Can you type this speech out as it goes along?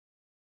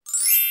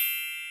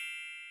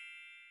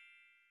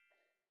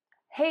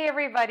Hey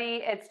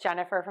everybody, it's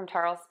Jennifer from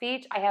Tarle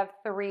Speech. I have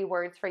 3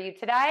 words for you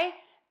today.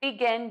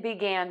 Begin,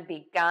 began,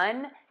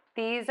 begun.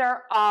 These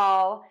are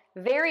all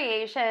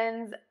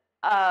variations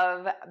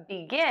of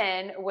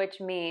begin,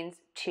 which means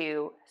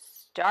to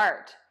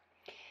start.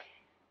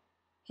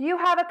 You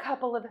have a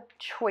couple of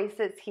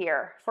choices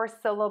here for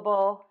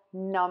syllable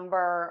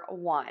number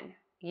 1.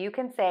 You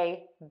can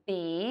say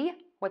be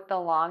with the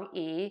long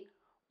E,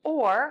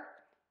 or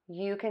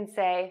you can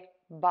say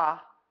ba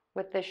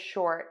with the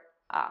short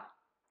a.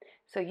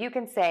 So you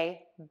can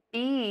say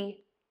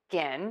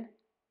bɪɪɡɪn,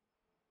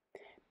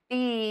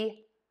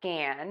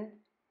 bɪɪɡɛn,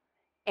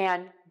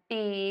 and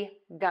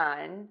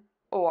bɪɪɡən,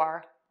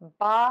 or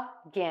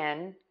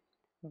bɪɪɡɪn,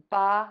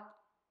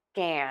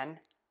 bɪɪɡɛn,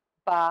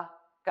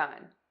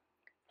 bɪɪɡən.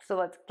 So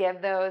let's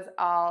give those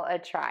all a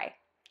try.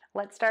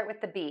 Let's start with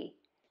the B.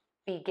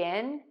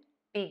 Begin,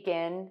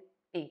 begin,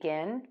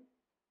 begin.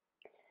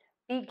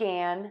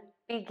 Began,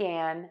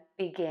 began,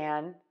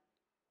 began.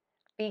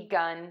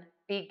 Begun,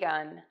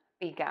 begun,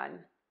 begun.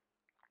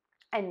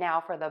 And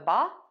now for the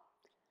ba.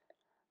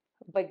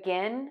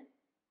 Begin,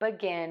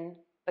 begin,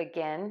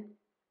 begin.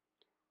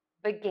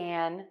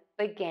 Began,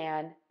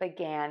 began,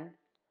 began.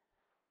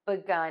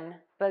 Begun,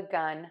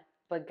 begun,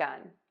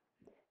 begun.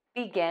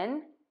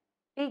 Begin,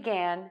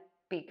 began,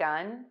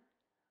 begun.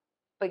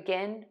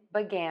 Begin,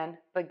 began,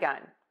 begun.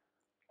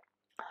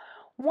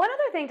 One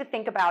other thing to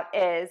think about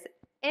is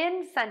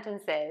in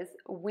sentences,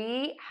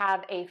 we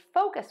have a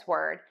focus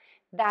word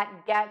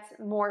that gets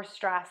more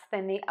stress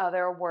than the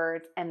other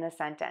words in the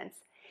sentence.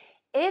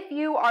 If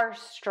you are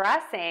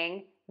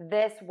stressing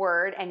this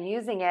word and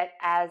using it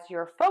as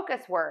your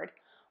focus word,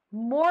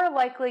 more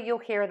likely you'll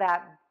hear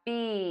that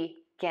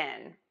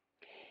bɪɪɡɪn.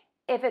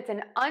 If it's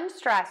an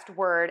unstressed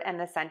word and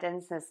the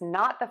sentence is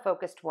not the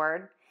focused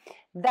word,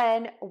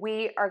 then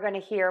we are going to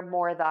hear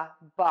more the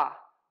ba,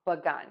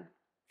 begun.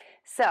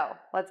 So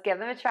let's give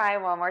them a try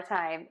one more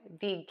time.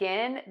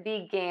 Begin,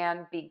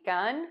 began,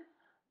 begun.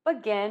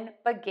 Begin,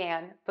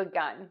 began,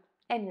 begun.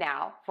 And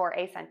now for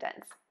a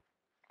sentence.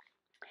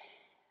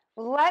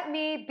 Let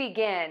me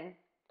begin.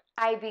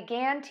 I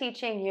began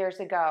teaching years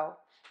ago.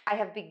 I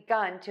have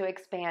begun to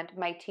expand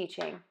my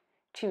teaching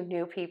to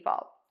new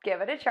people.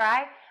 Give it a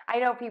try. I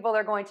know people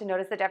are going to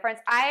notice the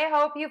difference. I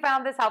hope you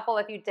found this helpful.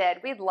 If you did,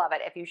 we'd love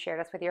it if you shared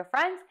us with your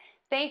friends.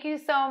 Thank you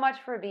so much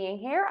for being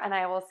here, and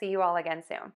I will see you all again soon.